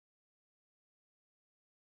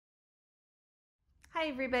Hi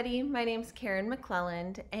everybody, my name's Carin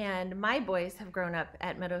McClelland and my boys have grown up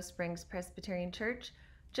at Meadow Springs Presbyterian Church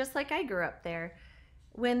just like I grew up there.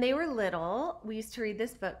 When they were little, we used to read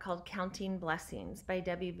this book called Counting Blessings by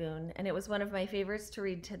Debbie Boone, and it was one of my favorites to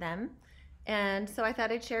read to them. And so I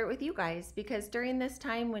thought I'd share it with you guys because during this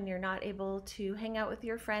time when you're not able to hang out with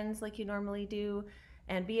your friends like you normally do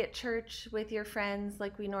and be at church with your friends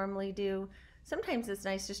like we normally do, sometimes it's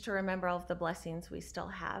nice just to remember all of the blessings we still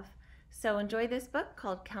have. So enjoy this book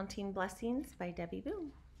called Counting Blessings by Debbie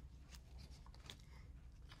Boone.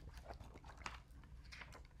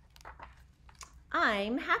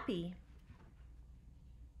 I'm happy.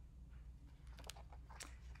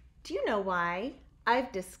 Do you know why?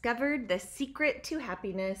 I've discovered the secret to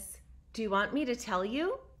happiness. Do you want me to tell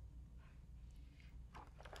you?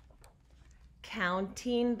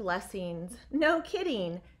 Counting blessings. No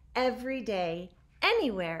kidding. Every day,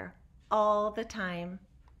 anywhere, all the time.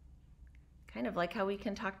 Kind of like how we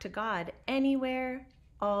can talk to God anywhere,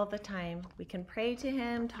 all the time. We can pray to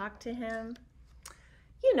Him, talk to Him.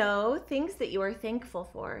 You know, things that you are thankful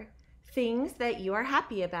for, things that you are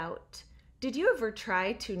happy about. Did you ever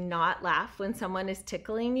try to not laugh when someone is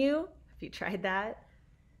tickling you? Have you tried that?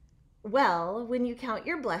 Well, when you count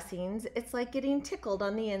your blessings, it's like getting tickled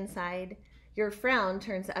on the inside. Your frown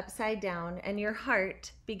turns upside down and your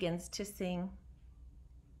heart begins to sing.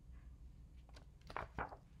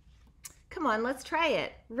 Come on, let's try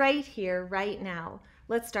it right here, right now.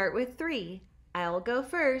 Let's start with 3. I'll go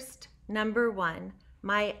first. Number 1,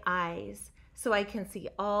 my eyes, so I can see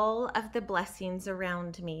all of the blessings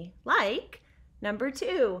around me. Like number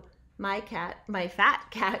 2, my fat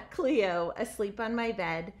cat Cleo, asleep on my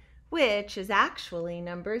bed, which is actually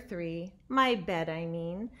number 3, my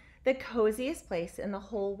bed, the coziest place in the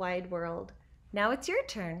whole wide world. Now it's your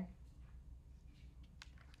turn.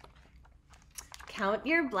 Count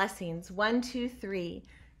your blessings, 1, 2, 3.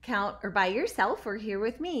 Count, or by yourself or here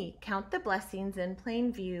with me. Count the blessings in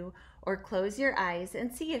plain view, or close your eyes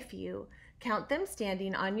and see a few. Count them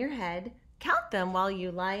standing on your head. Count them while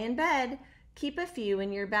you lie in bed. Keep a few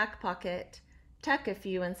in your back pocket. Tuck a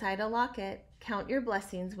few inside a locket. Count your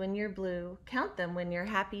blessings when you're blue. Count them when you're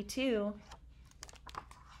happy too.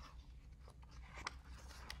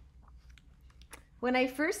 When I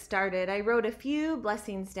first started, I wrote a few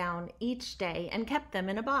blessings down each day and kept them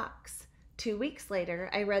in a box. 2 weeks later,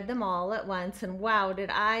 I read them all at once and wow,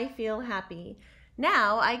 did I feel happy.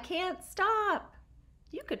 Now I can't stop.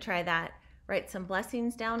 You could try that. Write some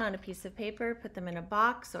blessings down on a piece of paper, put them in a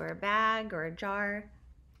box or a bag or a jar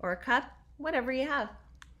or a cup, whatever you have.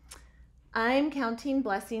 I'm counting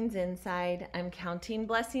blessings inside. I'm counting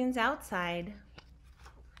blessings outside.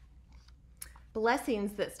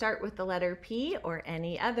 Blessings that start with the letter P or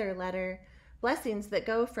any other letter. Blessings that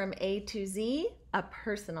go from A to Z, a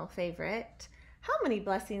personal favorite. How many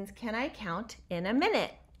blessings can I count in a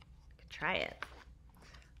minute? Try it.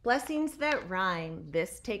 Blessings that rhyme.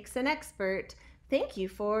 This takes an expert. Thank you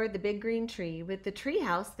for the big green tree with the tree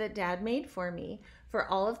house that Dad made for me, for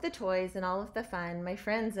all of the toys and all of the fun my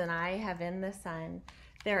friends and I have in the sun.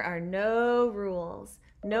 There are no rules.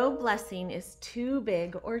 No blessing is too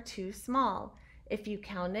big or too small. If you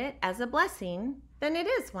count it as a blessing, then it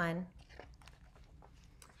is one.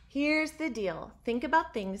 Here's the deal. Think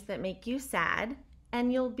about things that make you sad,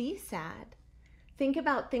 and you'll be sad. Think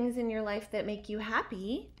about things in your life that make you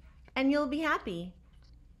happy, and you'll be happy.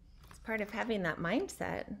 It's part of having that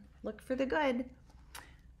mindset. Look for the good.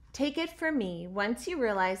 Take it from me, once you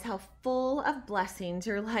realize how full of blessings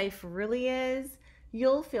your life really is,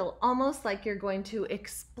 you'll feel almost like you're going to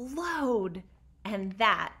explode, and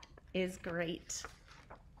that is great.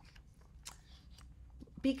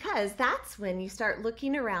 Because that's when you start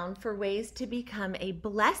looking around for ways to become a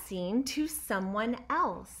blessing to someone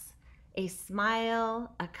else. A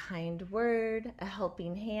smile, a kind word, a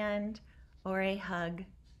helping hand, or a hug.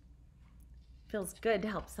 Feels good to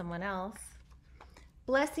help someone else.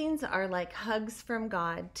 Blessings are like hugs from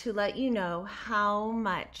God to let you know how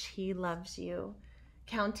much He loves you.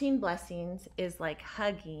 Counting blessings is like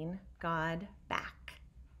hugging God back.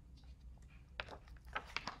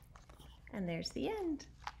 And there's the end.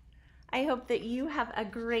 I hope that you have a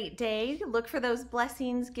great day. Look for those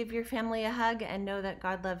blessings, give your family a hug, and know that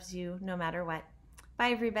God loves you no matter what.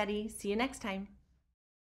 Bye, everybody. See you next time.